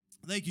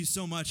Thank you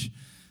so much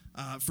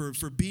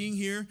for being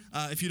here.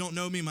 If you don't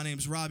know me, my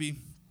name's Robbie,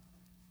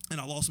 and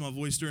I lost my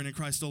voice during In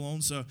Christ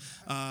Alone, so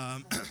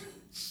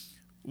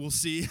we'll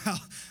see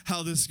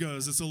how this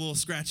goes. It's a little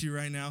scratchy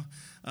right now.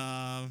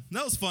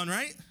 That was fun,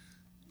 right?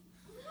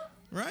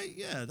 Right?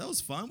 Yeah, that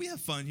was fun. We have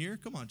fun here.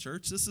 Come on,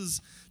 church.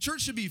 Church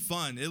should be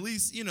fun. At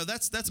least,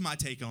 that's my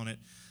take on it.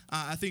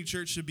 I think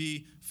church should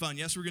be fun.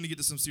 Yes, we're going to get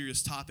to some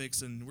serious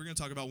topics, and we're going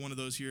to talk about one of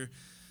those here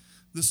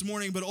this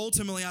morning, but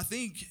ultimately, I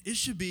think it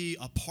should be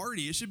a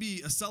party. It should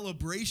be a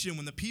celebration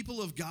when the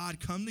people of God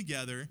come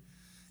together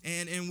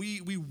and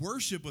we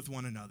worship with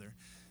one another.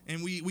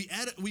 And we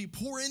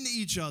pour into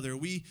each other.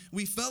 We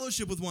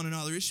fellowship with one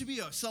another. It should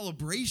be a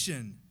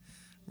celebration,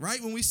 right?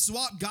 When we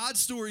swap God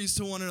stories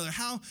to one another,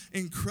 how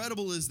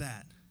incredible is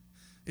that?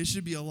 It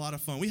should be a lot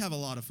of fun. We have a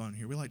lot of fun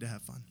here. We like to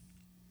have fun.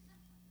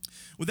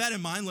 With that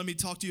in mind, let me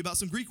talk to you about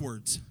some Greek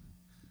words.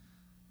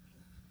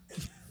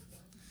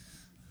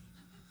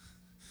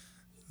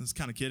 It's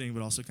kind of kidding,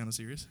 but also kind of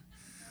serious.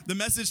 The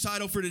message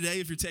title for today,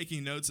 if you're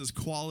taking notes, is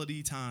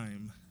Quality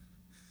Time.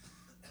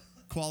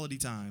 Quality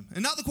time.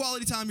 And not the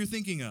quality time you're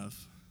thinking of.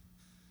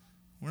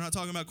 We're not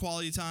talking about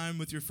quality time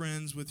with your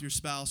friends, with your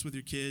spouse, with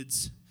your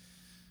kids.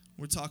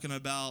 We're talking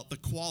about the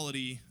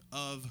quality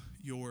of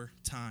your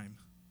time.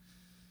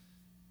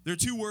 There are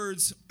two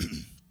words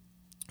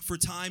for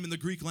time in the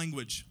Greek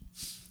language.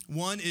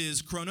 One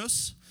is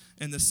chronos,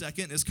 and the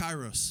second is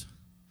kairos.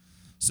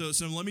 So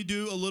let me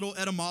do a little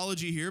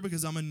etymology here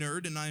because I'm a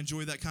nerd and I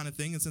enjoy that kind of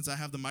thing. And since I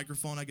have the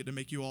microphone, I get to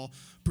make you all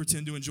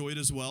pretend to enjoy it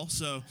as well.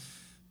 So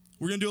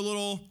we're going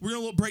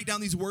to break down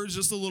these words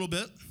just a little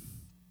bit.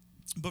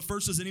 But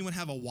first, does anyone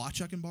have a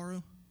watch I can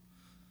borrow?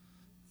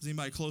 Does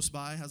anybody close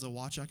by has a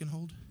watch I can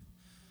hold?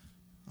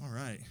 All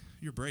right.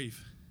 You're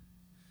brave.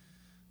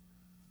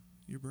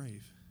 You're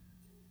brave.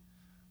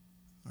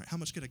 All right. How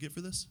much could I get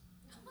for this?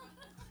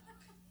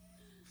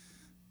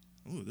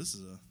 Ooh, this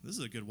is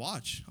a good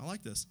watch. I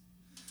like this.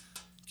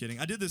 Kidding.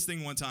 I did this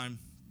thing one time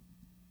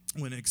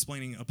when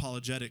explaining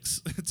apologetics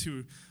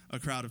to a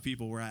crowd of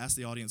people where I asked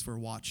the audience for a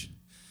watch.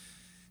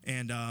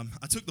 And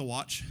I took the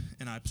watch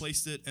and I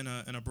placed it in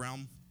a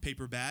brown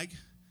paper bag.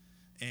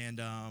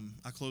 And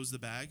I closed the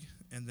bag.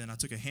 And then I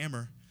took a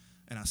hammer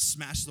and I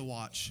smashed the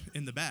watch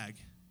in the bag.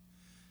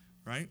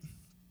 Right?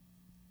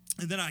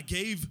 And then I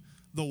gave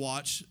the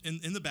watch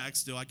in the bag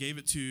still. I gave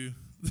it to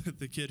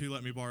the kid who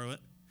let me borrow it.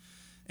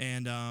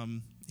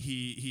 And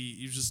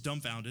he was just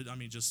dumbfounded. I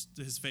mean, just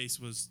his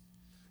face was,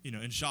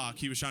 in shock.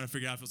 He was trying to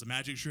figure out if it was a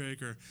magic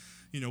trick or,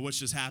 what's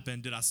just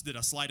happened. Did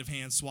a sleight of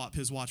hand swap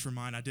his watch for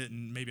mine? I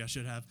didn't. Maybe I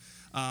should have.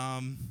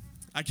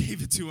 I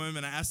gave it to him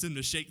and I asked him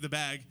to shake the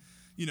bag,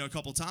 a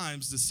couple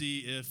times to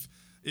see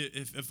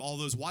if all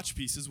those watch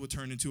pieces would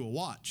turn into a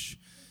watch.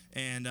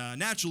 And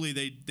naturally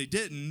they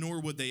didn't, nor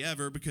would they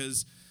ever,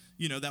 because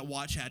that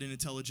watch had an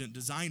intelligent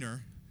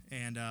designer,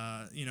 and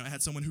it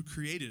had someone who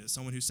created it,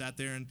 someone who sat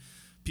there and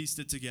pieced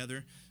it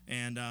together,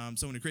 and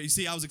someone who created. You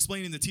see, I was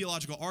explaining the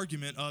theological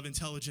argument of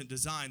intelligent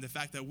design, the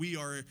fact that we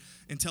are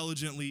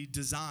intelligently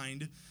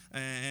designed,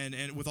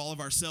 and with all of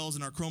our cells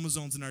and our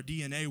chromosomes and our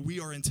DNA, we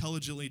are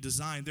intelligently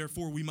designed.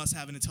 Therefore, we must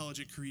have an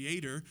intelligent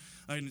creator,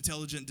 an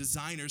intelligent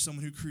designer,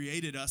 someone who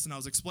created us. And I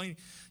was explaining,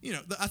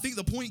 I think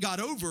the point got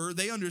over.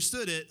 They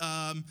understood it.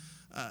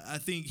 I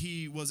think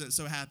he wasn't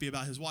so happy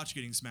about his watch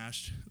getting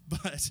smashed,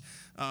 but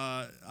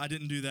I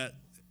didn't do that.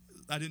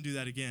 I didn't do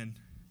that again.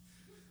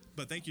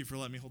 But thank you for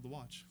letting me hold the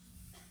watch.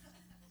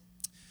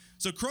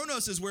 So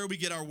chronos is where we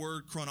get our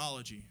word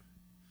chronology,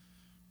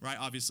 right?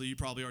 Obviously, you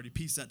probably already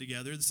pieced that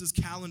together. This is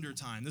calendar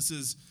time. This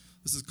is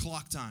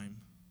clock time,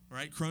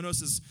 right?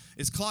 Chronos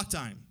is clock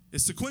time.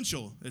 It's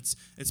sequential. It's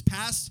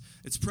past,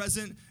 it's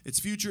present, it's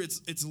future,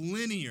 it's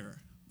linear.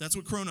 That's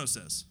what chronos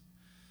is.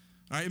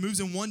 All right, it moves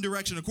in one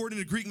direction. According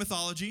to Greek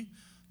mythology,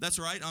 that's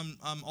right.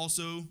 I'm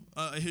also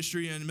a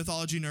history and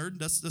mythology nerd.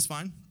 That's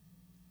fine.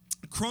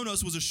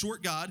 Kronos was a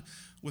short god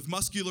with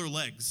muscular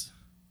legs,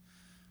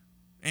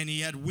 and he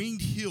had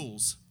winged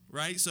heels,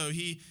 right? So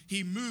he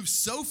moved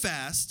so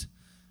fast.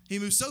 He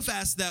moved so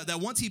fast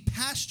that once he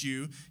passed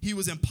you, he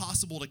was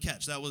impossible to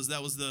catch. That was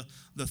the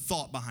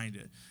thought behind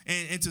it.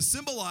 And to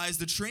symbolize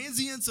the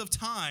transience of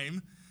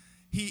time,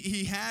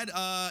 he had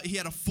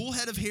a full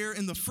head of hair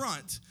in the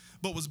front,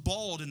 but was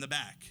bald in the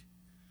back,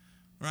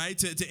 right?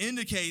 To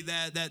indicate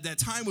that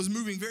time was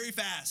moving very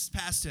fast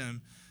past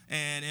him.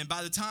 And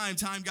by the time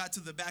got to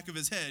the back of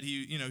his head,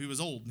 he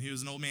was old. He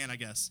was an old man, I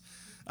guess.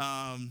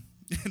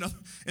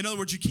 In other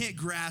words, you can't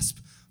grasp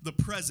the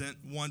present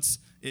once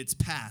it's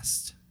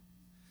past.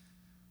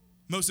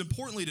 Most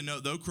importantly to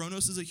note, though,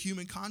 chronos is a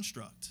human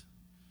construct,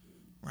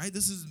 right?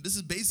 This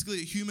is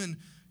basically a human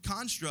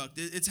construct.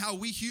 It's how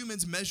we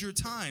humans measure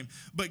time.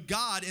 But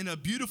God, in a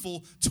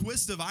beautiful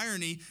twist of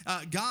irony,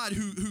 God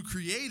who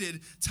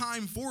created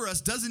time for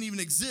us doesn't even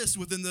exist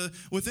within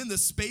the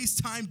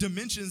space-time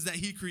dimensions that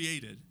he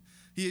created.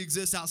 He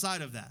exists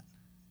outside of that.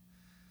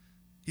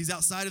 He's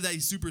outside of that. He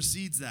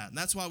supersedes that. And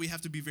that's why we have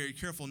to be very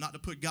careful not to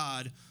put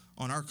God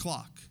on our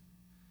clock.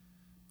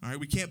 All right,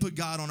 we can't put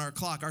God on our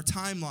clock, our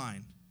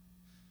timeline.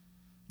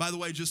 By the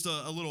way, just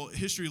a little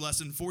history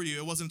lesson for you.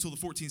 It wasn't until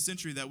the 14th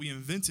century that we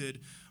invented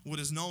what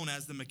is known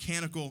as the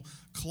mechanical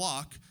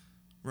clock,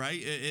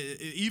 right?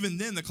 Even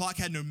then, the clock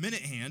had no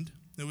minute hand.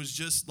 It was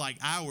just like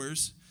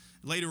hours.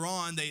 Later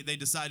on, they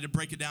decided to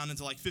break it down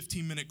into like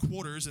 15-minute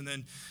quarters, and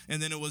then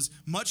it was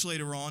much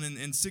later on in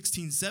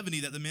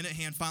 1670 that the minute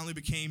hand finally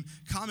became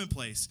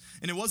commonplace.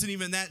 And it wasn't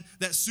even that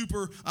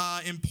super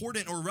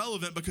important or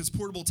relevant, because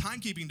portable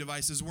timekeeping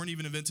devices weren't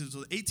even invented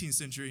until the 18th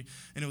century,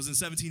 and it was in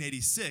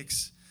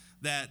 1786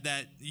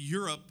 that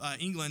Europe,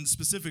 England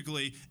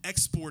specifically,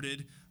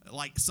 exported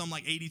like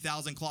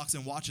 80,000 clocks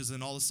and watches,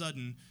 and all of a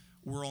sudden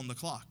we're on the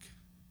clock.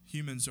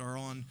 Humans are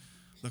on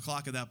the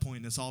clock at that point,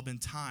 and it's all been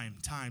time.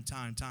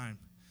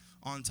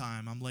 On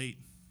time. I'm late.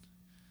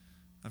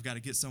 I've got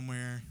to get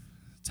somewhere.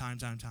 Time.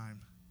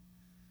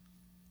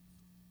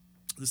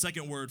 The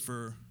second word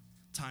for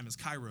time is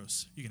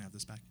kairos. You can have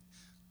this back.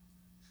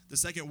 The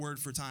second word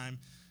for time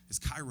is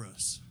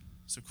kairos.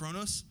 So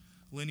chronos,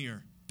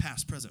 linear,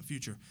 past, present,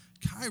 future.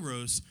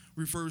 Kairos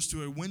refers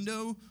to a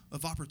window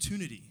of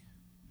opportunity,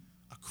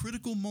 a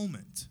critical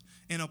moment,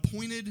 an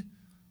appointed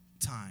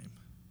time.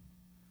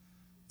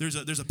 There's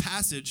a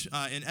passage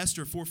in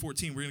Esther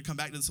 4:14. We're going to come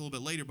back to this a little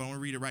bit later, but I want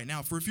to read it right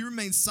now. For if you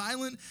remain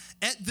silent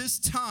at this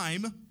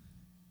time,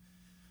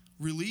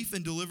 relief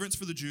and deliverance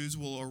for the Jews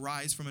will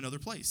arise from another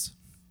place.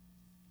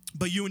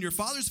 But you and your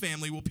father's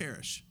family will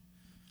perish.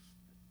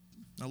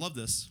 I love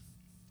this.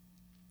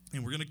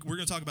 And we're going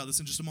to talk about this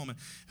in just a moment.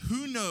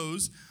 Who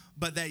knows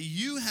but that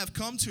you have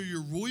come to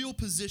your royal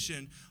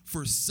position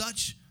for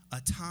such a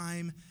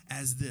time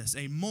as this,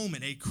 a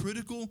moment, a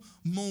critical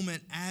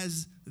moment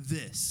as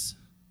this.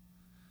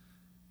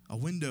 A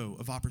window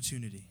of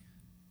opportunity.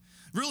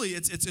 Really,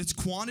 it's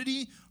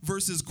quantity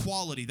versus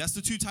quality. That's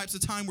the two types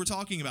of time we're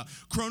talking about.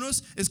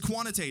 Chronos is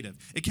quantitative.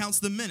 It counts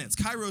the minutes.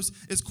 Kairos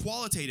is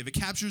qualitative. It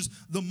captures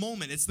the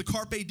moment. It's the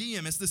carpe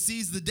diem. It's the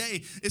seize the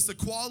day. It's the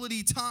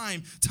quality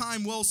time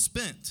well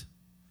spent.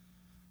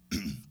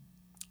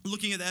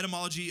 Looking at the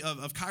etymology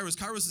of kairos,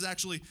 kairos is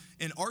actually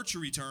an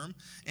archery term,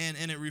 and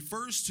it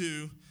refers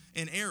to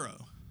an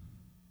arrow.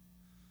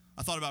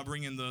 I thought about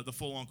bringing the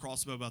full-on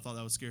crossbow, but I thought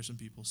that would scare some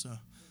people, so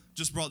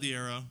just brought the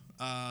arrow.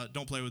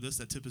 Don't play with this.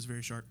 That tip is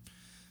very sharp.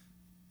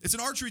 It's an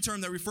archery term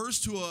that refers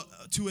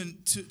to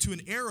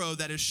an arrow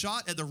that is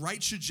shot at the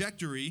right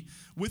trajectory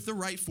with the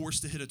right force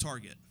to hit a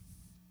target.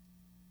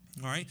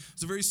 All right?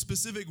 It's a very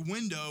specific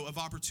window of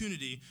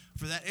opportunity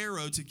for that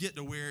arrow to get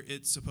to where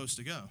it's supposed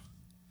to go.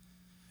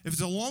 If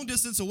it's a long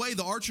distance away,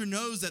 the archer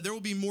knows that there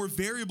will be more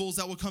variables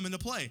that will come into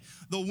play.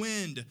 The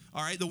wind,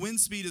 all right, the wind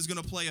speed is going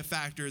to play a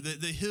factor.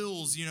 The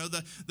hills,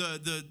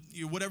 the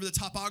whatever the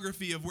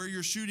topography of where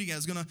you're shooting at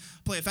is going to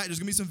play a factor. There's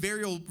going to be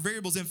some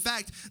variables. In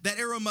fact, that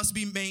arrow must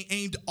be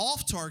aimed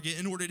off target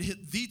in order to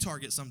hit the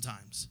target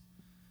sometimes.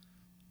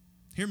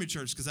 Hear me,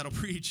 church, because that'll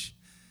preach.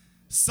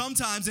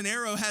 Sometimes an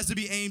arrow has to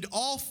be aimed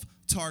off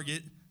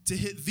target to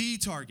hit the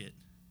target.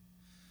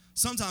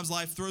 Sometimes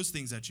life throws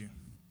things at you.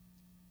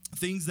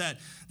 Things that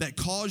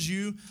cause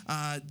you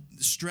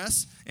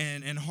stress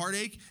and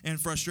heartache and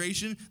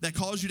frustration, that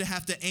cause you to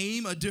have to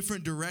aim a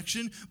different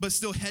direction, but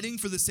still heading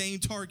for the same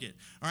target,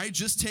 all right?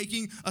 Just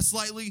taking a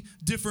slightly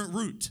different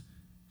route.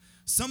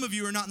 Some of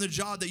you are not in the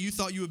job that you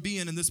thought you would be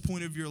in this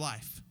point of your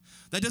life.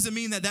 That doesn't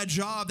mean that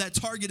job, that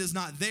target is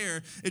not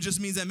there. It just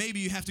means that maybe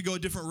you have to go a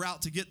different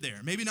route to get there.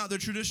 Maybe not the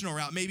traditional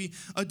route, maybe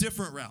a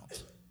different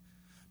route.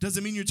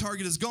 Doesn't mean your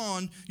target is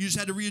gone. You just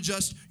had to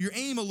readjust your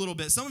aim a little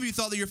bit. Some of you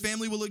thought that your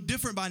family would look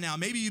different by now.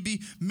 Maybe you'd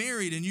be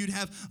married and you'd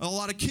have a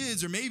lot of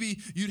kids, or maybe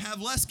you'd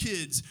have less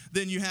kids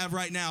than you have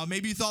right now.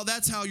 Maybe you thought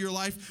that's how your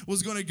life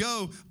was going to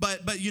go.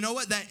 But you know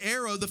what? That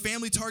arrow, the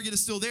family target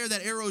is still there.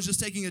 That arrow is just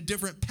taking a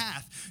different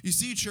path. You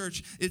see,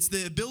 church, it's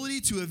the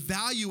ability to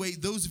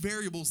evaluate those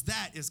variables.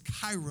 That is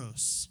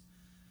kairos.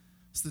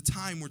 It's the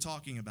time we're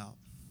talking about.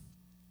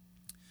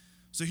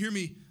 So hear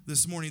me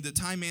this morning. The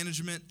time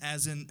management,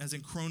 as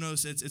in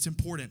chronos, it's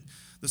important.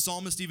 The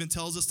psalmist even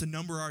tells us to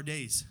number our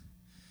days.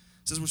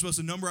 It says we're supposed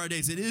to number our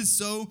days. It is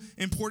so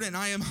important, and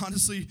I am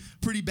honestly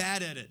pretty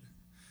bad at it.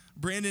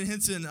 Brandon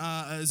Henson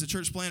is a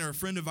church planner, a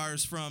friend of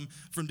ours from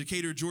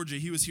Decatur, Georgia.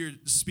 He was here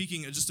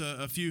speaking just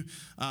a few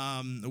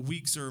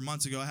weeks or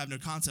months ago. I have no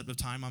concept of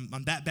time.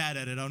 I'm that bad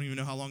at it. I don't even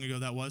know how long ago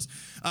that was.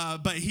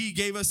 But he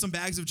gave us some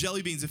bags of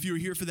jelly beans. If you were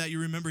here for that, you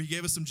remember he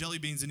gave us some jelly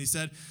beans, and he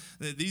said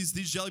that these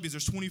jelly beans,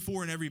 there's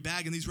 24 in every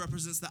bag, and these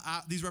represent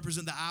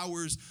the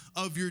hours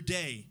of your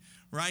day.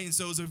 Right? And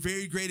so it was a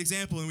very great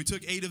example, and we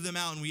took 8 of them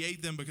out and we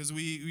ate them because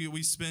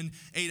we spend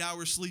 8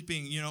 hours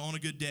sleeping, on a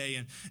good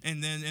day,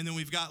 and then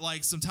we've got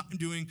like some time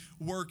doing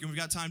work, and we've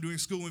got time doing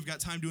school, and we've got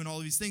time doing all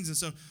of these things. And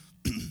so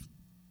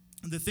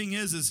the thing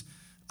is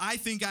I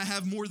think I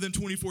have more than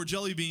 24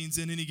 jelly beans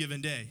in any given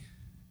day.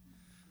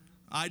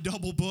 I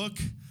double book.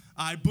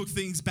 I book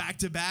things back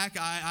to back.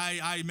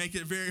 I make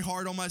it very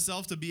hard on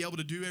myself to be able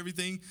to do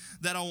everything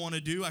that I want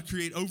to do. I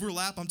create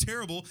overlap. I'm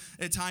terrible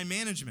at time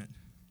management.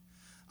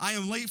 I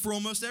am late for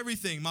almost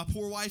everything. My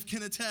poor wife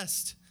can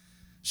attest.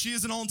 She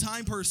is an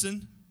on-time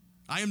person.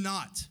 I am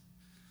not.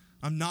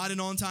 I'm not an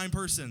on-time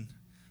person.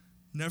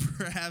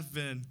 Never have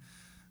been.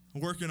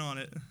 Working on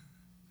it.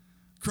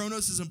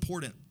 Chronos is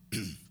important.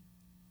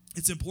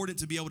 It's important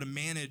to be able to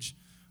manage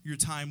your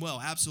time well.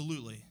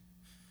 Absolutely.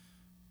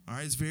 All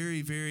right, it's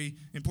very, very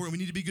important. We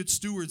need to be good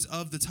stewards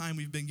of the time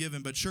we've been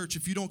given. But church,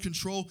 if you don't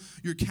control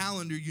your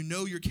calendar, you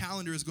know your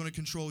calendar is going to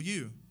control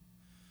you.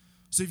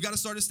 So you've got to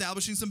start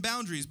establishing some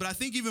boundaries. But I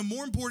think even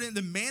more important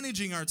than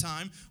managing our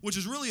time, which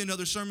is really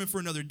another sermon for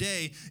another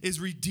day, is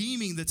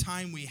redeeming the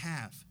time we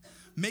have.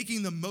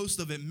 Making the most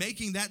of it.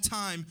 Making that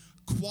time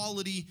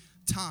quality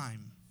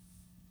time.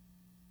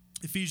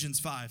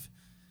 Ephesians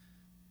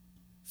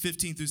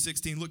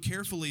 5:15-16. Look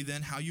carefully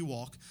then how you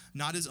walk,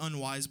 not as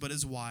unwise, but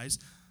as wise.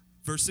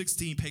 Verse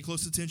 16, pay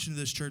close attention to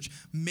this, church.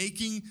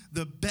 Making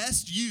the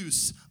best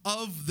use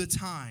of the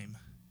time,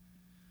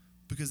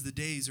 because the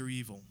days are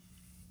evil.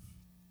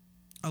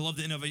 I love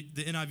the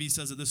NIV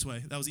says it this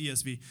way. That was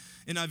ESV.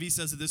 NIV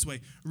says it this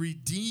way.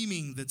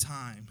 Redeeming the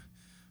time,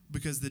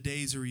 because the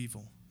days are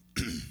evil.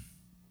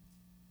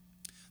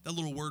 That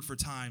little word for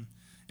time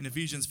in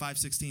Ephesians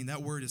 5:16,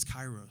 that word is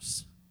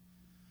kairos.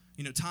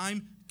 You know,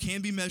 time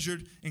can be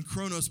measured in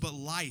chronos, but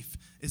life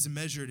is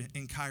measured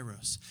in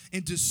kairos.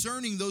 And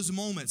discerning those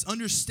moments,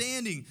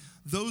 understanding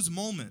those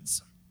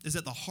moments is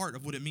at the heart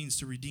of what it means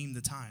to redeem the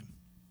time.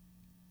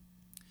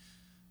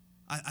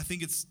 I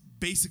think it's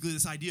basically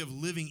this idea of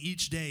living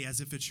each day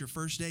as if it's your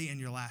first day and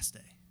your last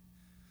day.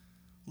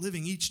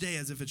 Living each day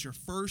as if it's your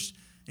first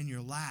and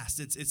your last.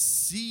 It's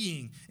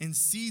seeing and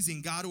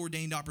seizing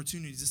God-ordained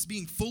opportunities. It's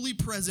being fully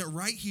present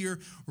right here,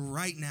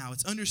 right now.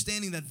 It's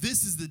understanding that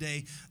this is the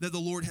day that the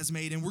Lord has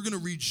made, and we're going to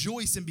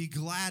rejoice and be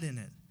glad in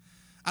it.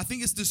 I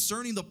think it's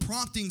discerning the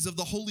promptings of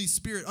the Holy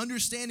Spirit,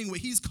 understanding what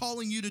He's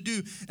calling you to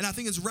do, and I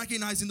think it's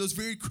recognizing those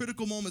very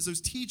critical moments,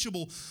 those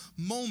teachable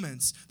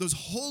moments, those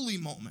holy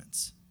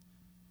moments.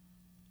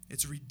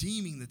 It's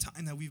redeeming the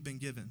time that we've been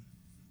given.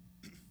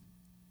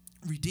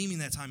 Redeeming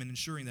that time and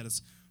ensuring that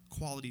it's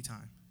quality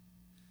time.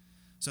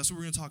 So that's what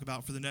we're going to talk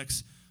about for the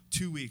next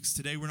 2 weeks.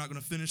 Today, we're not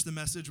going to finish the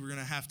message. We're going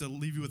to have to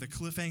leave you with a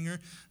cliffhanger,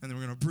 and then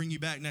we're going to bring you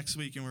back next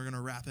week, and we're going to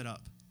wrap it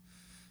up.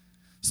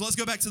 So let's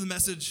go back to the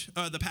message,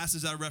 the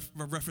passage that I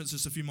referenced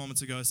just a few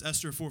moments ago. It's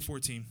Esther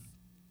 4:14.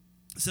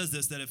 It says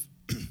this, that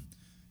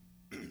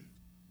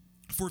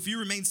for if you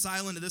remain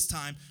silent at this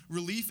time,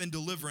 relief and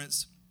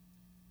deliverance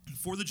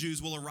for the Jews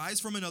will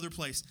arise from another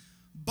place,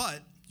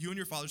 but you and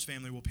your father's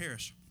family will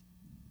perish.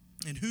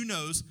 And who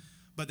knows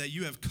but that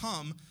you have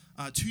come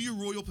to your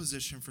royal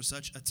position for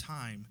such a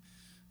time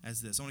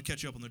as this. I want to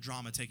catch you up on the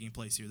drama taking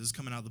place here. This is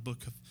coming out of the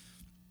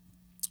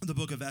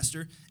book of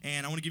Esther,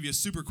 and I want to give you a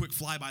super quick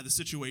flyby of the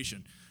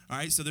situation. All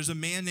right, so there's a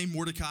man named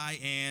Mordecai,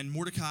 and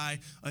Mordecai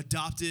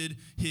adopted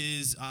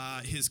his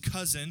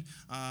cousin,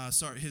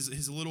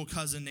 his little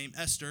cousin named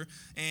Esther,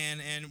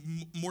 and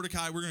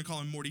Mordecai, we're going to call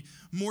him Morty.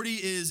 Morty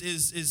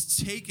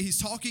he's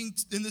talking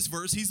in this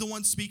verse. He's the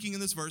one speaking in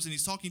this verse, and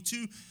he's talking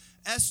to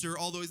Esther,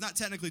 although he's not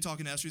technically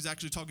talking to Esther, he's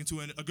actually talking to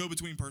a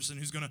go-between person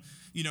who's going to,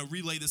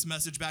 relay this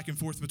message back and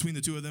forth between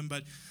the two of them,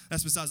 but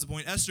that's besides the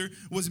point. Esther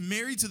was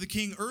married to the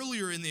king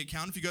earlier in the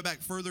account. If you go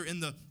back further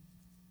in the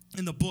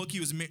book,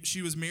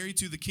 she was married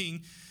to the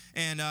king,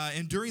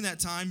 and during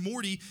that time,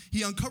 Morty,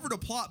 he uncovered a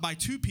plot by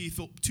two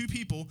people.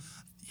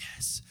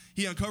 Yes,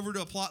 he uncovered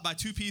a plot by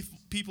two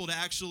people to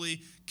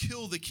actually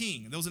kill the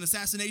king. There was an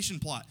assassination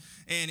plot,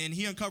 and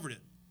he uncovered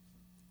it.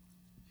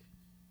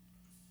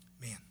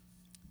 Man.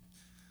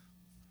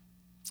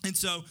 And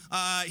so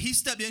he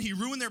stepped in, he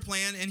ruined their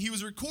plan, and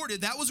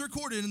that was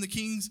recorded in the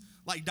king's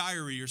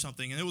diary or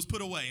something, and it was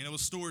put away, and it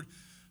was stored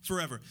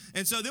forever.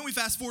 And so then we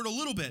fast forward a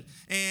little bit,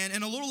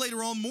 and a little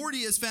later on, Morty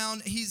is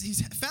found, he's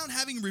found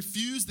having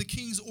refused the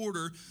king's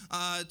order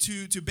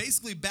to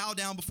basically bow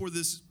down before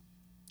this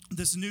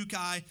new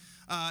guy.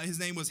 His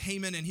name was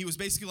Haman, and he was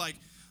basically like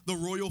the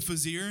royal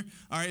vizier.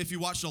 All right, if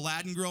you watched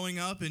Aladdin growing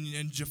up,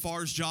 and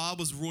Jafar's job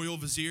was royal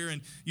vizier,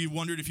 and you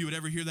wondered if you would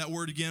ever hear that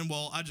word again,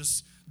 well, I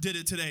just did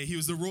it today. He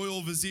was the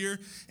royal vizier,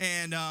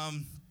 and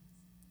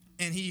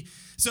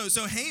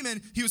so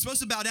Haman, he was supposed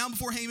to bow down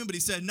before Haman, but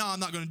he said, no, I'm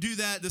not going to do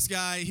that. This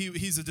guy,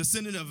 he's a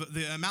descendant of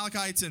the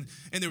Amalekites, and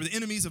they were the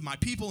enemies of my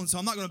people, and so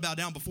I'm not going to bow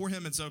down before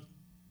him. And so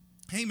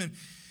Haman,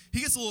 he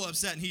gets a little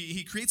upset, and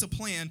he creates a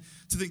plan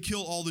to then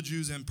kill all the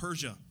Jews in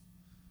Persia.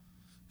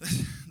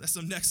 That's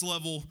some next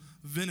level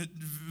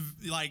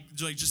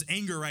just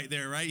anger right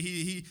there, right?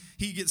 He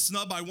gets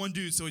snubbed by one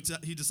dude, so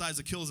he decides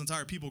to kill his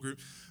entire people group.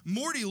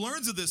 Morty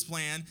learns of this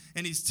plan,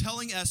 and he's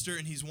telling Esther,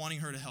 and he's wanting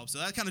her to help. So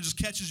that kind of just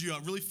catches you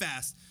up really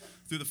fast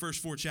through the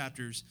first 4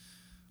 chapters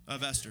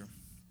of Esther.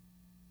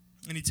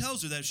 And he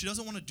tells her that if she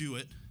doesn't want to do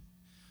it,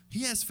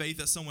 he has faith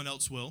that someone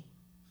else will.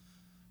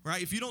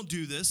 Right? If you don't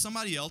do this,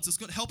 somebody else,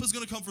 help is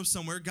going to come from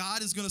somewhere.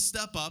 God is going to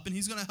step up, and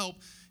he's going to help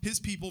his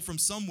people from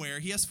somewhere.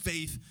 He has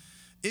faith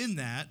in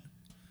that.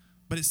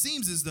 But it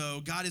seems as though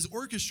God has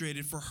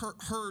orchestrated for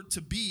her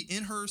to be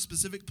in her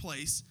specific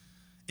place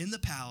in the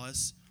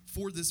palace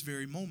for this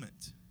very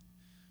moment.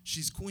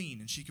 She's queen,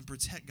 and she can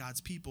protect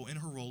God's people in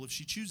her role if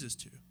she chooses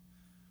to.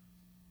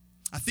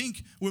 I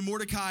think what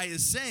Mordecai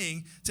is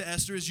saying to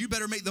Esther is, you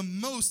better make the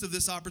most of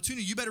this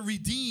opportunity. You better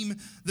redeem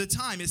the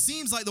time. It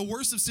seems like the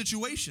worst of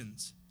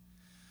situations.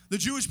 The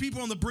Jewish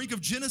people are on the brink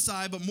of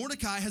genocide, but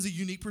Mordecai has a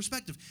unique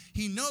perspective.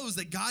 He knows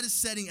that God is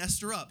setting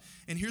Esther up.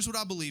 And here's what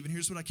I believe, and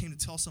here's what I came to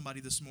tell somebody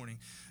this morning.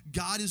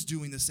 God is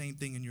doing the same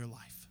thing in your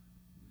life.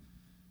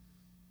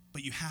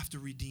 But you have to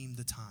redeem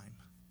the time.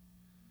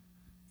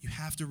 You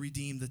have to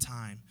redeem the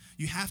time.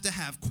 You have to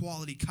have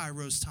quality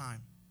Kairos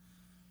time.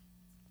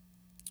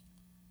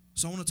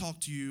 So I want to talk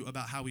to you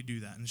about how we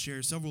do that and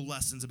share several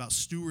lessons about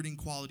stewarding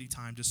quality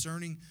time,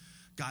 discerning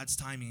God's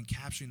timing, and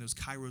capturing those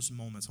Kairos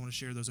moments. I want to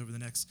share those over the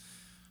next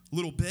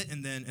little bit,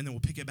 and then we'll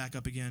pick it back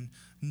up again.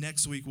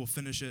 Next week, we'll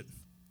finish it.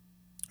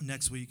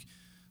 Next week,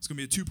 it's going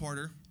to be a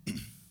two-parter,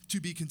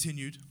 to be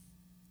continued.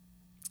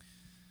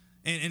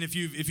 And if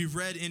you've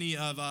read any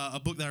of a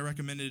book that I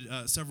recommended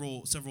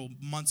several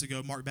months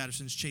ago, Mark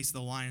Batterson's Chase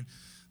the Lion,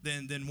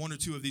 then one or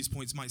two of these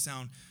points might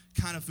sound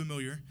kind of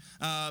familiar.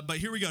 But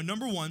here we go.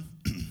 Number one,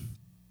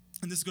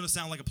 and this is going to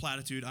sound like a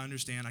platitude. I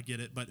understand. I get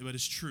it. But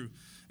it's true.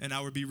 And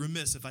I would be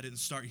remiss if I didn't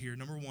start here.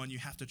 Number one, you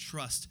have to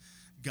trust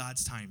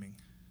God's timing.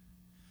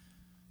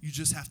 You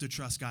just have to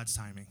trust God's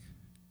timing.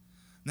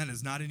 And that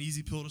is not an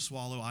easy pill to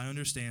swallow. I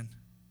understand.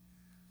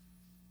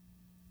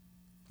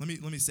 Let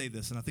me say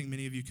this, and I think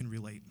many of you can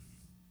relate.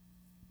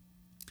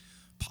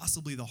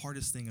 Possibly the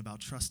hardest thing about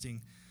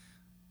trusting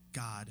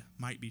God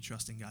might be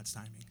trusting God's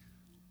timing.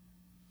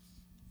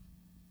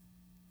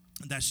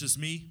 That's just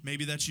me.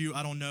 Maybe that's you.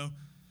 I don't know.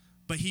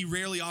 But he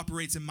rarely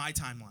operates in my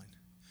timeline.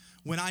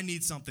 When I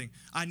need something,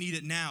 I need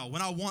it now.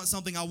 When I want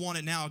something, I want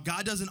it now.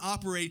 God doesn't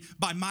operate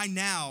by my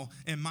now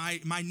and my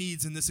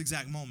needs in this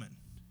exact moment.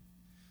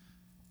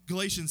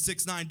 Galatians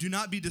 6:9, do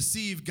not be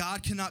deceived.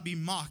 God cannot be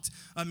mocked.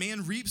 A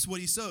man reaps what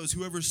he sows.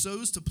 Whoever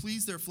sows to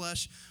please their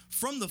flesh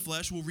from the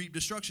flesh will reap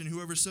destruction.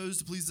 Whoever sows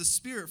to please the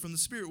Spirit from the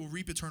Spirit will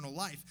reap eternal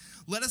life.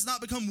 Let us not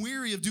become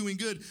weary of doing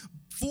good,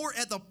 for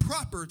at the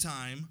proper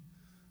time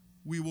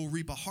we will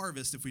reap a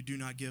harvest if we do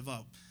not give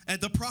up. At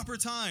the proper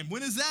time.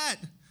 When is that?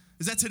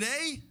 Is that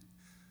today?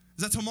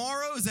 Is that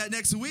tomorrow? Is that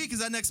next week? Is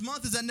that next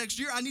month? Is that next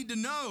year? I need to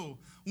know.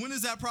 When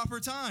is that proper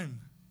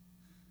time?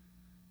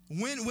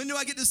 When do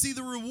I get to see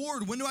the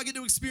reward? When do I get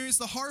to experience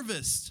the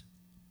harvest?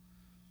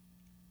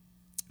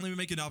 Let me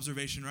make an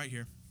observation right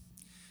here.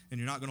 And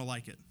you're not going to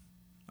like it.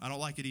 I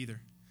don't like it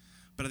either.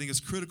 But I think it's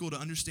critical to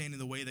understanding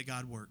the way that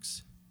God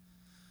works.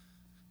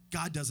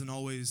 God doesn't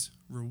always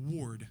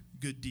reward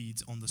good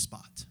deeds on the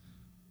spot.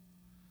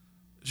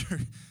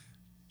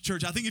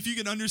 Church, I think if you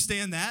can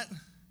understand that,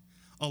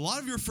 a lot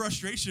of your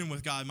frustration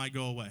with God might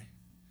go away.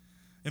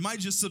 It might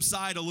just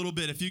subside a little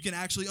bit if you can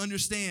actually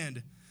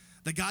understand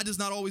that God does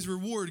not always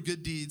reward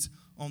good deeds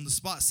on the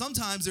spot.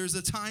 Sometimes there's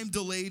a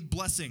time-delayed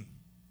blessing,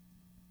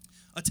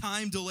 a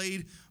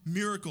time-delayed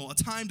miracle, a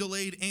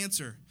time-delayed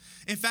answer.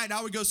 In fact,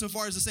 I would go so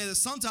far as to say that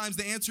sometimes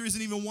the answer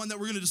isn't even one that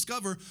we're going to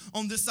discover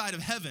on this side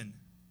of heaven.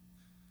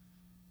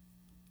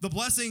 The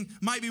blessing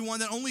might be one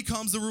that only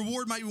comes, the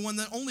reward might be one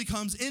that only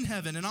comes in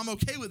heaven, and I'm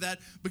okay with that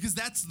because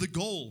that's the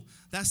goal.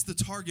 That's the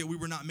target. We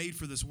were not made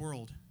for this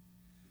world.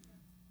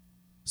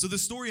 So the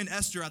story in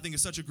Esther, I think,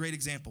 is such a great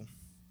example.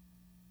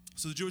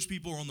 So the Jewish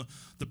people are on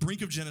the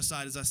brink of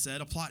genocide, as I said,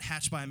 a plot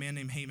hatched by a man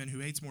named Haman who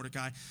hates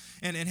Mordecai.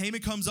 And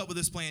Haman comes up with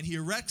this plan. He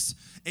erects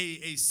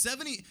a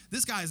 70,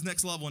 this guy is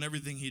next level in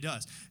everything he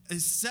does, a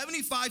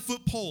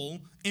 75-foot pole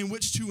in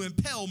which to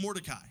impale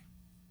Mordecai.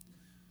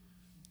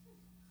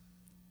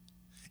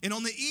 And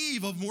on the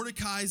eve of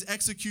Mordecai's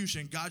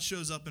execution, God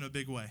shows up in a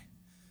big way.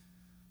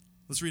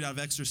 Let's read out of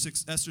Esther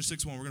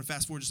 6:1. We're going to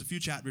fast forward just a few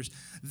chapters.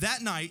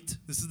 That night,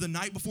 this is the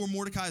night before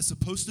Mordecai is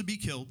supposed to be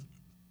killed,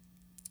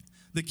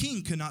 the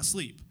king could not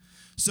sleep.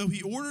 So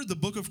he ordered the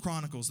book of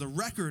Chronicles, the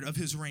record of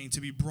his reign,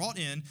 to be brought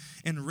in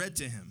and read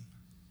to him.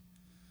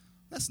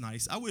 That's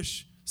nice. I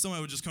wish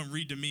somebody would just come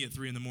read to me at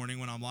 3 in the morning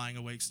when I'm lying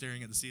awake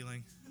staring at the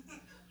ceiling.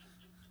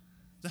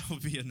 That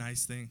would be a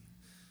nice thing.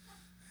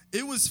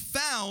 It was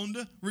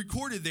found,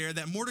 recorded there,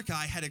 that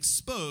Mordecai had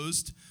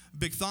exposed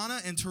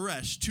Bigthana and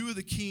Teresh, two of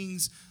the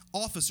king's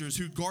officers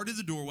who guarded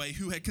the doorway,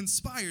 who had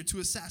conspired to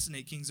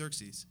assassinate King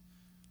Xerxes.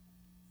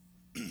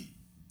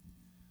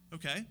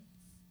 Okay.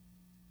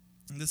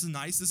 And this is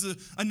nice. This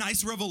is a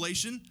nice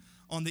revelation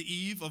on the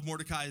eve of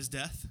Mordecai's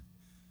death.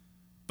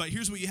 But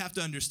here's what you have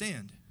to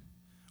understand.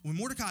 When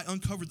Mordecai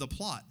uncovered the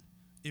plot,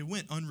 it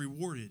went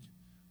unrewarded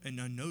and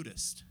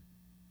unnoticed.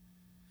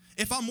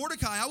 If I'm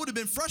Mordecai, I would have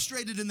been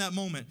frustrated in that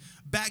moment.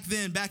 Back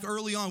then, back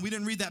early on, we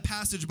didn't read that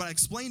passage, but I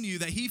explained to you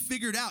that he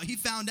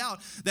found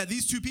out that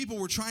these two people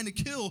were trying to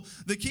kill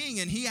the king,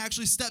 and he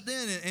actually stepped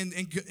in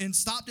and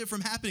stopped it from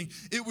happening.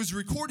 It was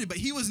recorded, but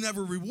he was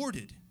never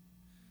rewarded.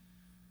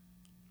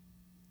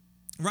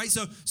 Right?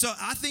 So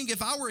I think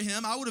if I were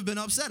him, I would have been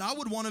upset. I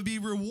would want to be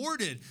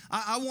rewarded.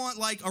 I want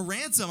like a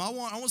ransom. I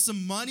want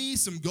some money,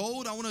 some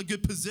gold. I want a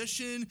good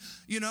position.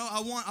 You know, I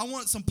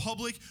want some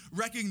public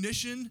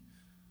recognition.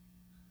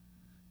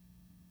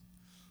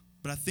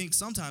 But I think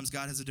sometimes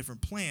God has a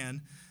different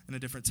plan and a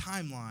different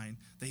timeline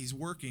that he's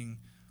working,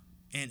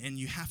 and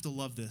you have to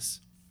love this.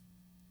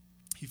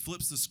 he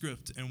flips the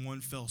script in one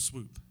fell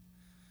swoop.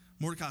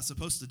 Mordecai's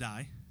supposed to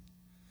die.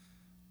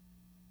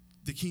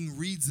 The king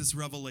reads this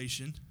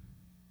revelation,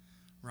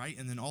 right?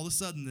 And then all of a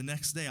sudden, the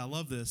next day, I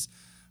love this,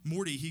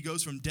 Morty, he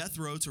goes from death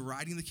row to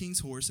riding the king's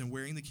horse and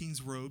wearing the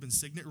king's robe and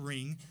signet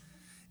ring.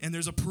 And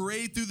there's a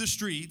parade through the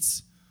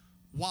streets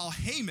while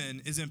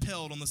Haman is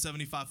impaled on the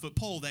 75-foot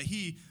pole that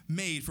he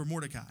made for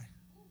Mordecai.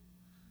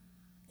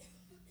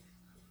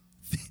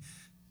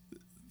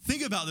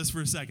 Think about this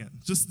for a second.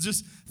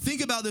 Just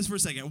think about this for a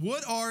second.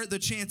 What are the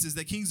chances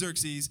that King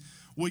Xerxes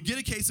would get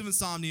a case of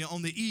insomnia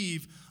on the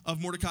eve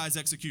of Mordecai's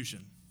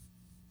execution?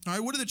 All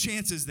right, what are the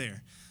chances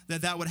there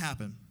that that would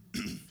happen?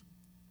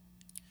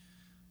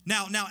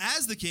 Now,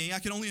 as the king, I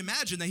can only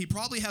imagine that he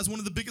probably has one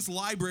of the biggest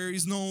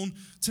libraries known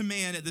to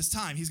man at this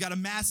time. He's got a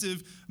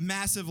massive,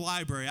 massive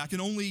library. I can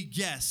only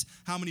guess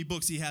how many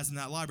books he has in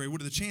that library. What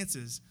are the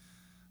chances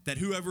that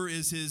whoever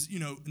is his,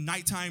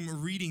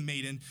 nighttime reading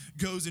maiden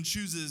goes and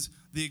chooses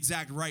the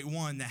exact right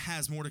one that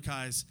has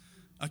Mordecai's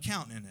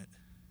account in it?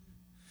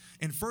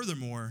 And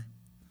furthermore,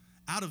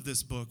 out of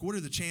this book, what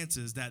are the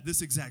chances that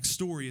this exact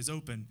story is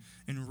open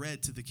and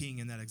read to the king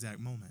in that exact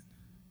moment?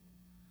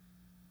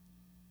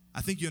 I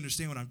think you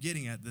understand what I'm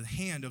getting at. The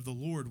hand of the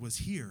Lord was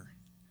here.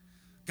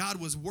 God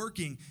was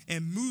working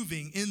and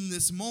moving in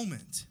this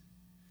moment.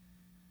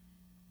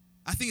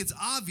 I think it's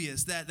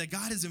obvious that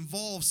God is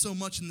involved so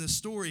much in this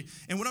story.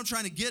 And what I'm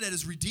trying to get at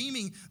is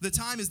redeeming the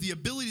time is the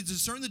ability to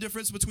discern the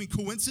difference between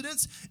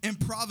coincidence and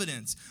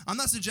providence. I'm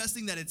not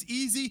suggesting that it's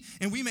easy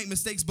and we make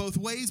mistakes both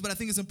ways, but I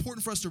think it's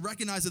important for us to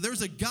recognize that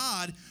there's a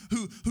God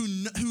who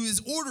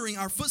is ordering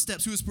our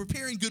footsteps, who is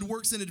preparing good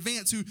works in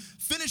advance, who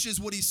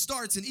finishes what he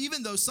starts. And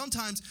even though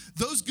sometimes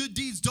those good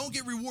deeds don't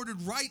get rewarded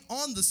right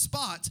on the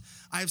spot,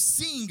 I have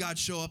seen God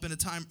show up in a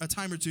time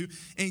or two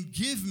and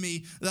give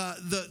me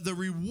the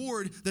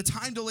reward, the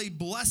time delayed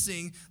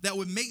blessing that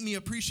would make me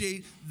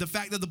appreciate the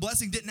fact that the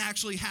blessing didn't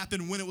actually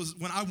happen when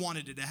I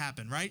wanted it to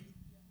happen, right?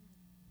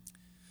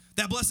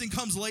 That blessing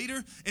comes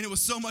later, and it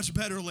was so much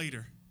better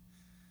later.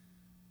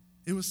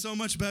 It was so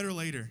much better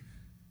later.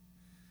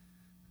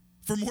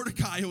 For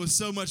Mordecai, it was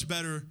so much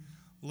better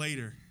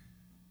later.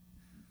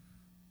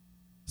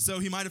 So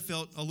he might have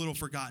felt a little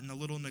forgotten, a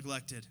little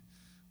neglected.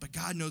 But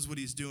God knows what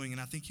he's doing, and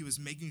I think he was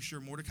making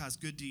sure Mordecai's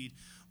good deed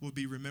would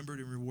be remembered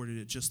and rewarded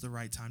at just the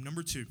right time.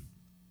 Number 2,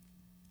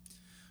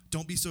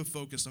 don't be so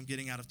focused on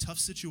getting out of tough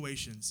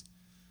situations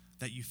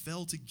that you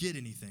fail to get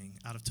anything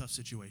out of tough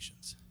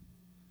situations.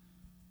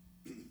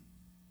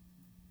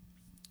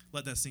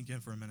 Let that sink in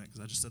for a minute, because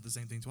I just said the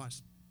same thing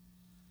twice.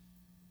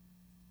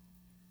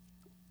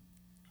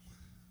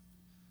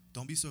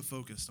 Don't be so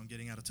focused on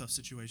getting out of tough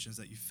situations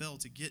that you fail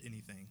to get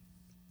anything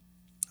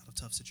out of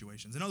tough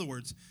situations. In other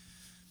words,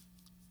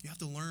 you have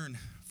to learn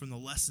from the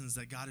lessons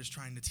that God is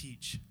trying to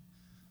teach.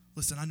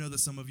 Listen, I know that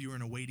some of you are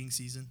in a waiting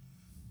season.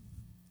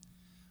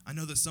 I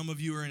know that some of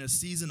you are in a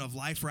season of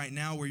life right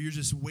now where you're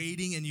just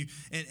waiting and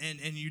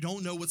you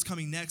don't know what's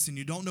coming next, and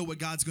you don't know what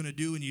God's going to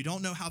do, and you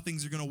don't know how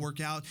things are going to work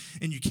out,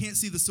 and you can't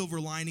see the silver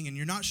lining, and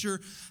you're not sure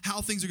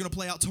how things are going to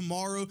play out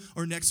tomorrow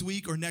or next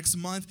week or next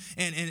month,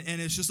 and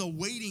it's just a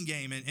waiting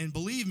game. And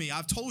believe me,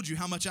 I've told you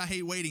how much I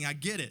hate waiting. I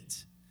get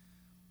it.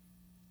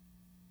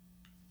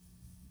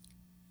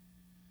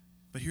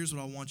 But here's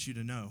what I want you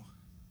to know.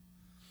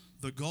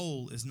 The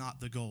goal is not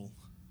the goal.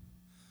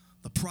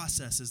 The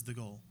process is the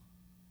goal.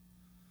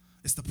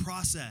 It's the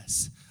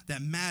process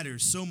that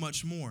matters so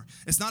much more.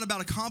 It's not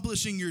about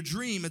accomplishing your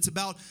dream. It's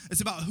about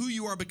who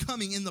you are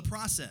becoming in the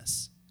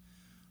process.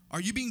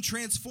 Are you being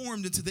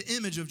transformed into the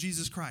image of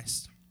Jesus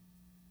Christ?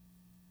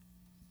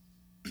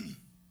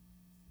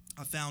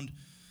 I found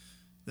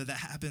that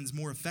happens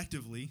more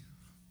effectively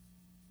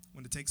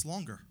when it takes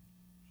longer.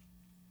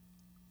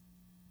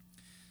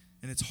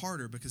 And it's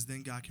harder because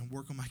then God can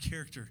work on my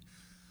character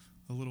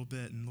a little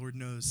bit. And Lord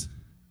knows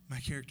my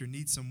character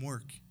needs some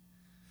work.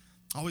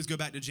 I always go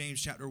back to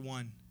James chapter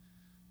 1,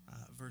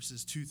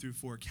 verses 2 through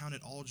 4. Count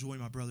it all joy,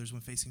 my brothers,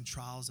 when facing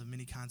trials of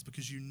many kinds,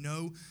 because you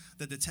know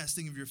that the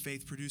testing of your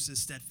faith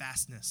produces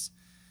steadfastness.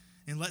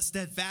 And let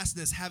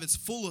steadfastness have its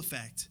full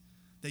effect,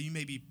 that you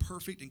may be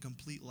perfect and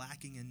complete,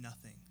 lacking in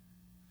nothing.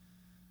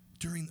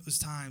 During those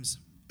times,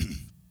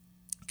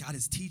 God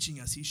is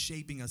teaching us. He's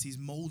shaping us. He's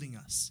molding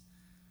us.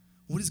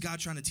 What is God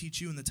trying to teach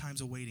you in the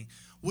times of waiting?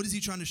 What is he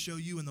trying to show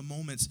you in the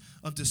moments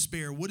of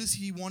despair? What is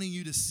he wanting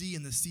you to see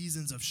in the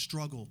seasons of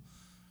struggle,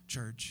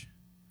 church?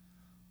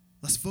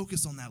 Let's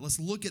focus on that. Let's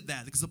look at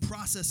that, because the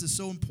process is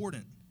so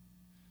important.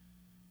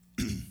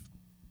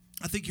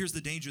 I think here's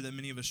the danger that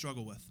many of us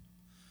struggle with.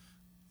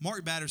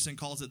 Mark Batterson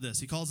calls it this.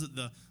 He calls it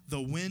the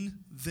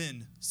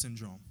win-then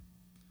syndrome.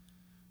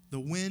 The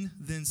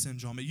win-then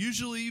syndrome. It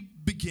usually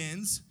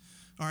begins...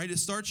 All right, it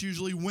starts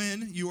usually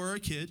when you are a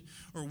kid,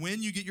 or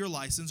when you get your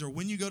license, or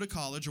when you go to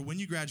college, or when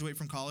you graduate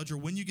from college, or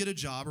when you get a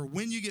job, or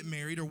when you get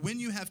married, or when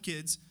you have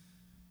kids,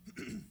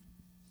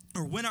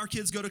 or when our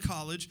kids go to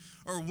college,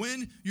 or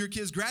when your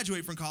kids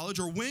graduate from college,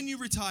 or when you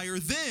retire.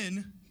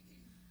 Then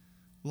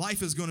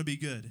life is going to be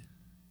good.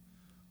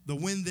 The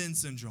when-then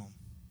syndrome.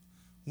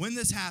 When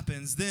this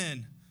happens,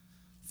 then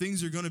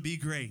things are going to be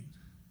great.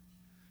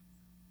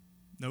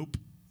 Nope.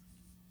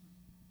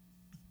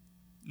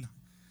 No.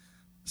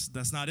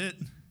 That's not it.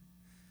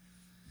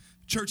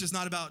 Church is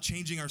not about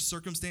changing our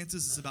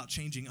circumstances. It's about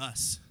changing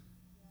us.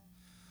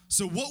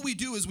 So what we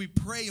do is we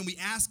pray and we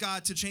ask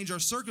God to change our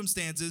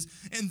circumstances,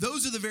 and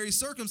those are the very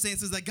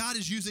circumstances that God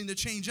is using to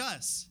change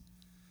us.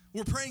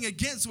 We're praying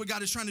against what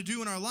God is trying to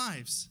do in our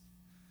lives.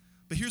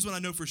 But here's what I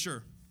know for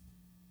sure.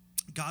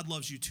 God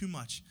loves you too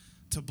much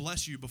to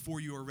bless you before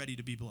you are ready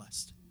to be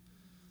blessed.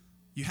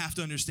 You have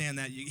to understand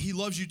that. He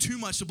loves you too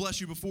much to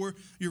bless you before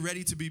you're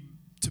ready to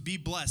be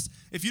blessed.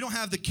 If you don't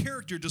have the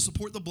character to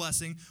support the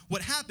blessing,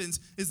 what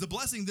happens is the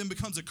blessing then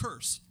becomes a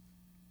curse.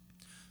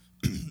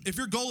 If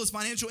your goal is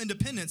financial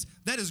independence,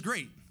 that is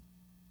great.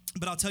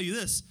 But I'll tell you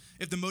this,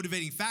 if the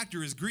motivating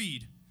factor is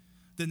greed,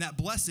 then that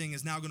blessing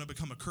is now going to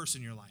become a curse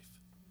in your life.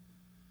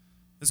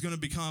 It's going to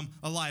become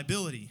a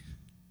liability.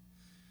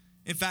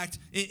 In fact,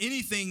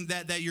 anything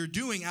that you're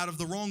doing out of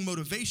the wrong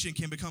motivation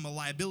can become a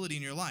liability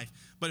in your life.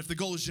 But if the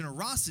goal is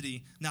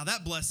generosity, now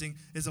that blessing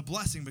is a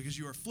blessing because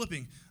you are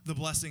flipping the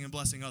blessing and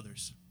blessing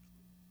others.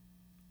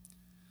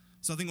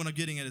 So I think what I'm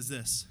getting at is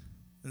this,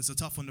 and it's a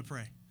tough one to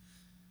pray,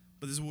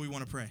 but this is what we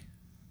want to pray.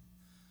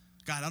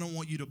 God, I don't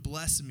want you to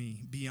bless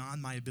me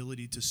beyond my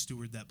ability to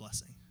steward that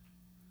blessing.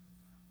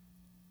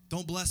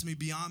 Don't bless me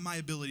beyond my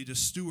ability to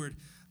steward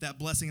that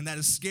blessing, and that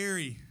is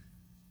scary.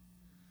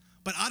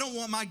 But I don't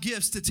want my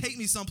gifts to take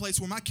me someplace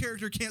where my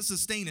character can't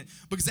sustain it,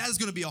 because that is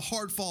going to be a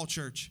hard fall,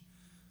 church.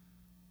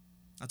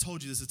 I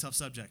told you this is a tough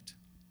subject.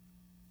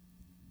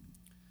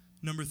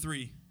 Number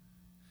 3,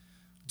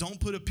 don't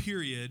put a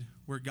period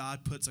where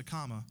God puts a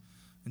comma,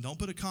 and don't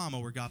put a comma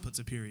where God puts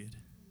a period.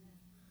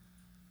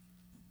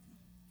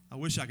 I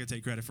wish I could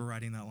take credit for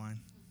writing that line.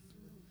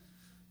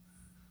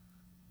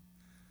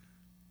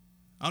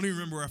 I don't even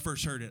remember where I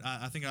first heard it.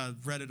 I think I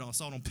read it, I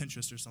saw it on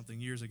Pinterest or something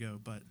years ago,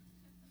 but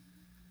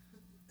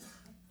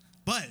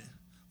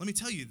let me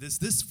tell you,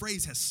 this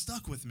phrase has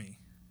stuck with me.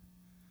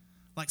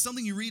 Like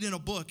something you read in a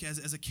book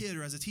as a kid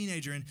or as a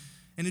teenager, and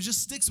it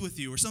just sticks with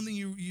you, or something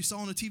you saw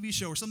on a TV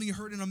show, or something you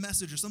heard in a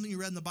message, or something you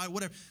read in the Bible,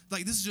 whatever.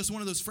 Like, this is just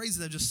one of those phrases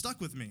that just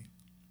stuck with me.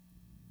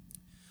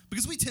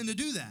 Because we tend to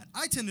do that.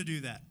 I tend to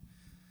do that.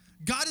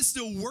 God is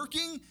still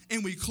working,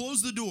 and we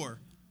close the door,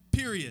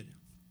 period.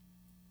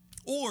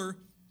 Or,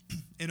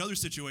 in other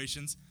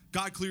situations,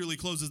 God clearly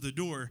closes the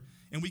door,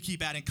 and we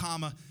keep adding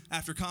comma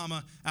after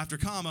comma after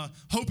comma,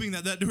 hoping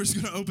that door is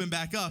going to open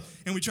back up,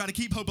 and we try to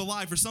keep hope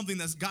alive for something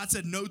that God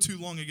said no to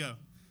long ago.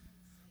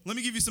 Let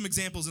me give you some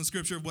examples in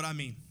Scripture of what I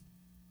mean.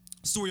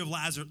 Story of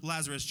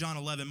Lazarus, John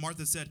 11.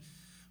 Martha said,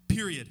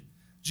 period.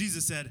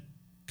 Jesus said,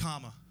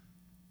 comma.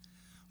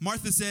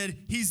 Martha said,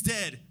 he's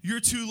dead. You're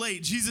too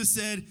late. Jesus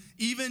said,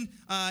 even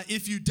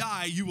if you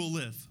die, you will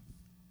live.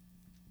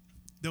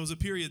 There was a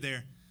period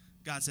there.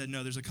 God said,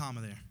 no, there's a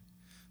comma there.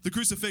 The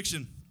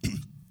crucifixion,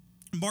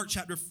 Mark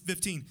chapter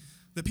 15.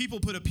 The people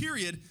put a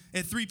period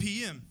at 3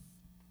 p.m.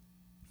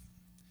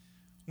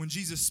 when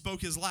Jesus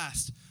spoke his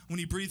last, when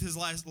he breathed his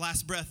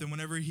last breath, and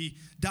whenever he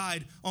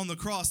died on the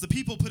cross. The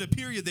people put a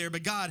period there,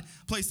 but God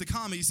placed a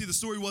comma. You see, the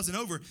story wasn't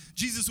over.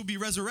 Jesus will be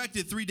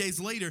resurrected 3 days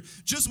later.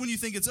 Just when you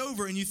think it's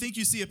over and you think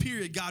you see a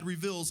period, God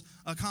reveals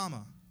a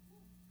comma.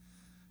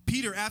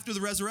 Peter, after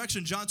the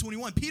resurrection, John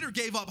 21, Peter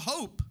gave up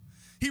hope.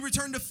 He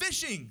returned to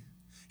fishing.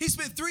 He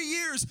spent 3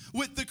 years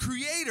with the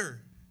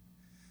Creator,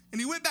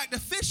 and he went back to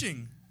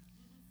fishing.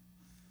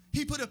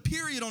 He put a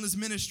period on his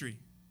ministry.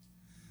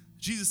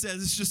 Jesus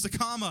says, it's just a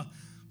comma.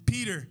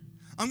 Peter,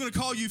 I'm going to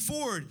call you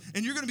forward,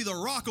 and you're going to be the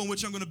rock on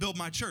which I'm going to build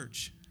my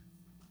church.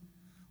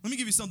 Let me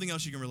give you something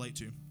else you can relate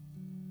to.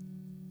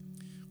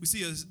 We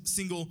see a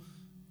single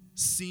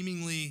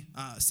seeming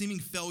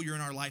failure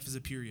in our life as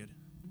a period.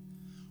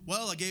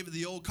 Well, I gave it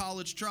the old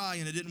college try,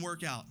 and it didn't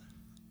work out.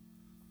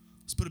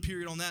 Let's put a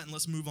period on that, and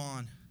let's move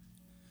on.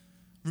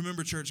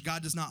 Remember, church,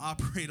 God does not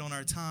operate on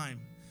our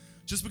time.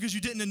 Just because you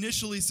didn't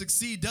initially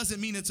succeed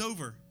doesn't mean it's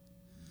over.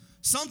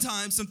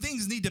 Sometimes some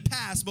things need to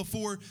pass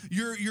before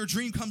your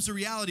dream comes to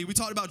reality. We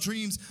talked about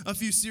dreams a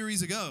few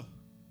series ago.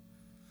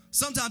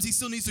 Sometimes he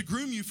still needs to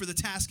groom you for the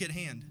task at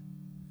hand.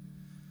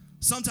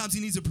 Sometimes he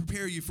needs to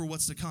prepare you for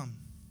what's to come.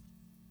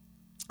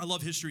 I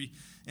love history,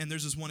 and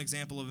there's this one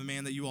example of a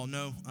man that you all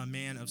know, a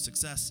man of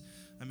success,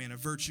 a man of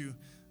virtue,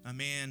 a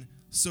man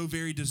so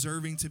very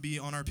deserving to be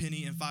on our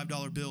penny and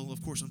 $5 bill.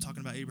 Of course, I'm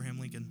talking about Abraham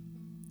Lincoln.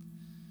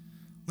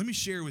 Let me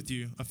share with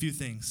you a few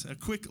things, a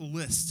quick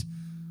list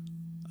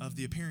of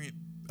the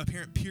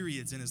apparent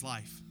periods in his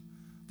life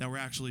that were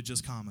actually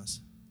just commas.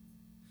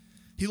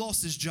 He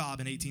lost his job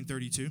in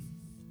 1832.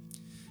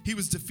 He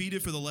was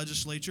defeated for the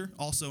legislature,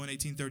 also in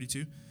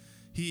 1832.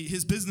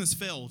 His business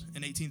failed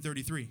in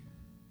 1833.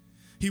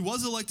 He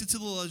was elected to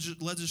the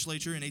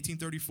legislature in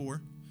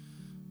 1834,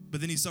 but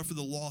then he suffered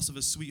the loss of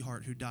his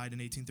sweetheart who died in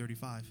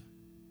 1835.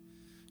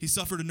 He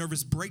suffered a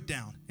nervous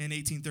breakdown in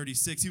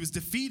 1836. He was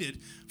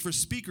defeated for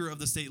Speaker of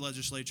the state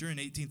legislature in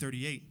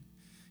 1838.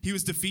 He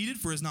was defeated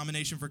for his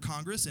nomination for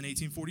Congress in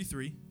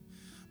 1843,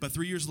 but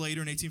 3 years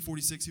later in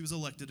 1846 he was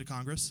elected to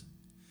Congress.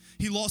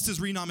 He lost his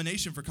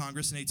renomination for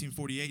Congress in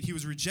 1848. He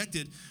was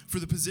rejected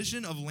for the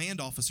position of land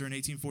officer in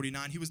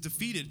 1849. He was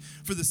defeated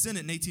for the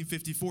Senate in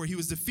 1854. He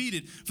was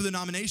defeated for the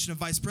nomination of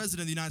Vice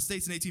President of the United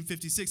States in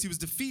 1856. He was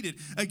defeated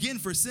again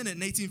for Senate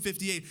in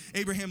 1858.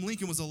 Abraham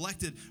Lincoln was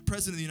elected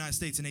President of the United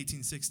States in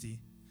 1860,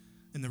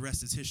 and the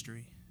rest is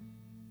history.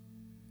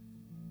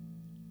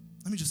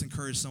 Let me just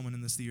encourage someone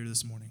in this theater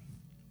this morning.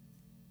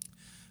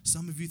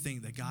 Some of you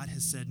think that God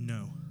has said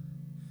no,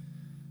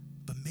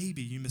 but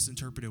maybe you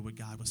misinterpreted what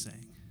God was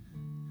saying.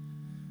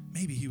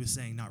 Maybe he was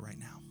saying, not right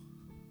now.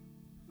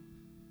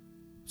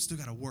 We've still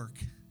got to work.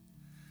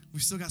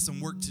 We've still got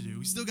some work to do.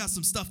 We still got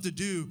some stuff to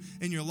do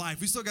in your life.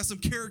 We still got some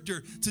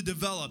character to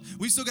develop.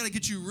 We still got to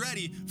get you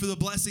ready for the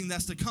blessing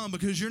that's to come,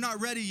 because you're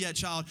not ready yet,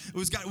 child.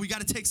 We got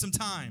to take some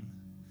time.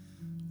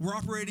 We're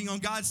operating on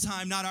God's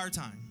time, not our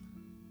time.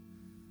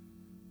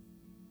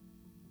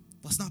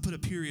 Let's not put a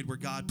period where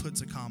God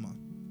puts a comma.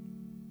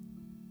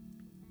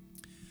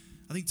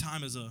 I think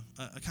time is a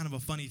kind of a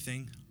funny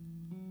thing.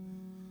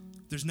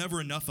 There's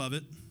never enough of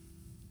it,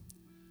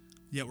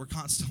 yet we're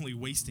constantly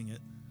wasting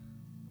it.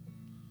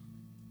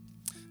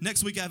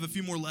 Next week, I have a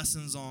few more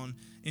lessons on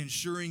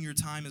ensuring your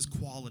time is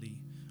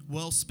quality,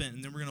 well spent,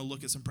 and then we're going to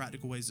look at some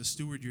practical ways to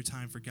steward your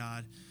time for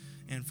God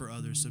and for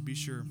others. So be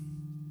sure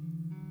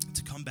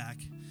to come back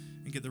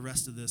and get the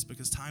rest of this,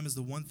 because time is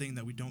the one thing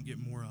that we don't get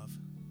more of.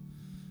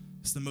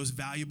 It's the most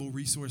valuable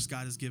resource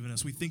God has given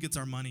us. We think it's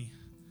our money.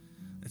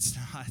 It's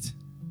not.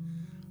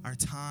 Our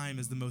time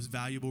is the most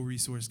valuable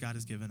resource God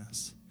has given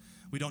us.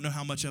 We don't know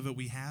how much of it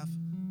we have.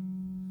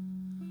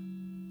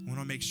 We want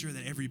to make sure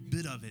that every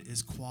bit of it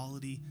is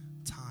quality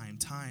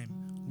time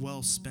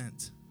well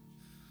spent.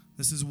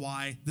 This is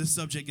why this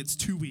subject gets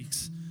 2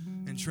 weeks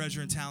and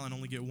treasure and talent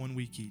only get 1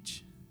 week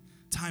each.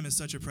 Time is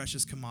such a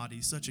precious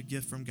commodity, such a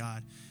gift from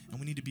God, and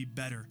we need to be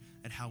better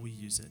at how we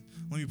use it.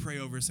 Let me pray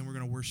over us, and we're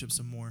going to worship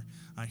some more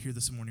here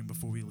this morning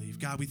before we leave.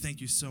 God, we thank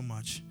you so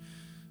much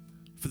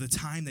for the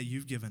time that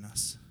you've given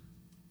us.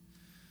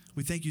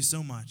 We thank you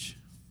so much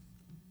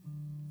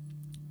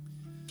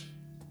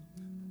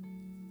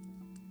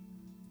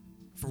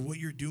for what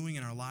you're doing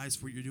in our lives,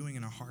 for what you're doing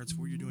in our hearts,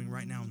 for what you're doing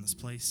right now in this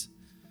place.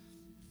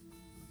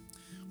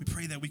 We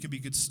pray that we can be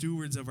good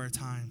stewards of our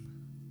time.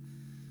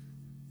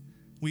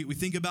 We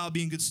think about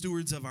being good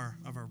stewards of our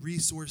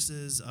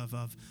resources, of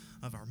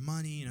our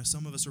money. You know,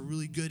 some of us are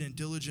really good and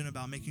diligent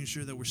about making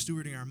sure that we're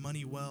stewarding our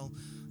money well.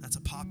 That's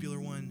a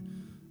popular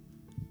one.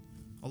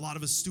 A lot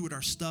of us steward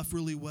our stuff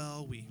really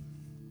well. We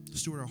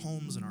steward our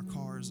homes and our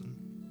cars.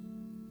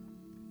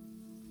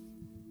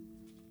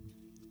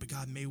 But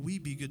God, may we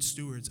be good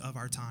stewards of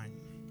our time,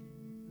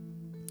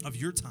 of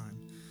your time,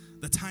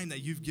 the time that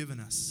you've given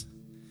us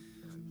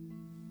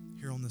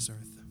here on this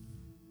earth.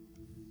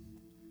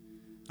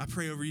 I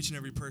pray over each and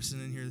every person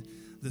in here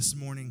this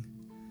morning,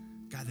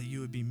 God, that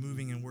you would be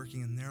moving and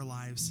working in their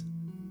lives.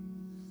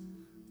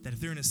 That if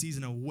they're in a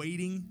season of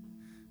waiting,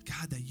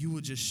 God, that you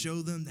will just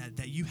show them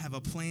that you have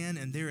a plan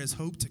and there is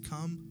hope to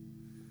come.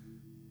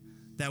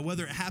 That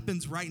whether it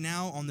happens right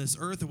now on this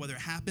earth or whether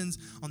it happens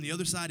on the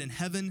other side in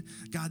heaven,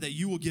 God, that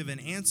you will give an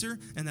answer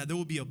and that there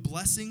will be a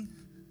blessing.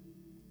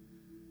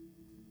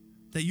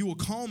 That you will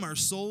calm our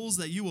souls,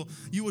 that you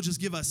will just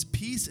give us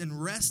peace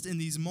and rest in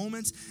these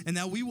moments, and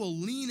that we will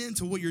lean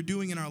into what you're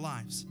doing in our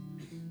lives.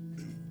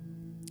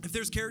 If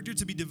there's character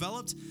to be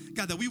developed,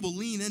 God, that we will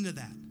lean into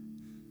that.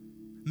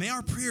 May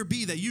our prayer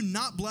be that you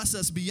not bless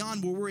us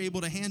beyond what we're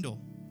able to handle,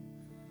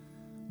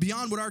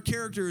 beyond what our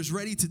character is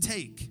ready to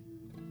take.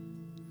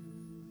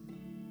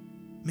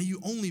 May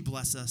you only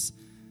bless us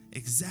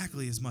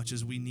exactly as much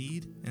as we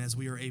need and as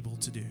we are able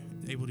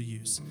to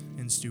use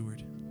and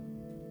steward.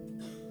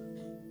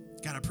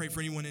 God, I pray for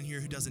anyone in here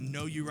who doesn't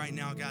know you right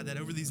now, God, that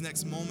over these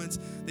next moments,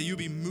 that you'll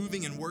be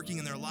moving and working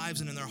in their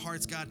lives and in their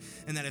hearts, God,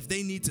 and that if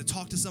they need to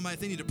talk to somebody, if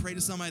they need to pray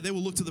to somebody, they will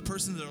look to the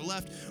person to their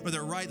left or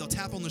their right. They'll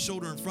tap on the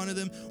shoulder in front of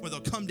them, or they'll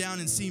come down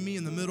and see me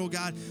in the middle,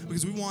 God,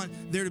 because we want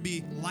there to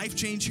be life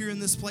change here in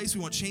this place.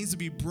 We want chains to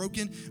be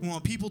broken. We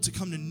want people to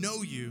come to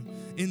know you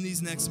in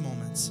these next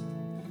moments.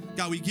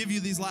 God, we give you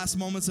these last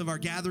moments of our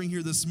gathering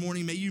here this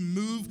morning. May you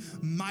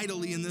move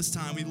mightily in this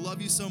time. We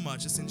love you so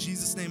much. It's in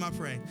Jesus' name I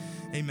pray.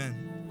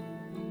 Amen.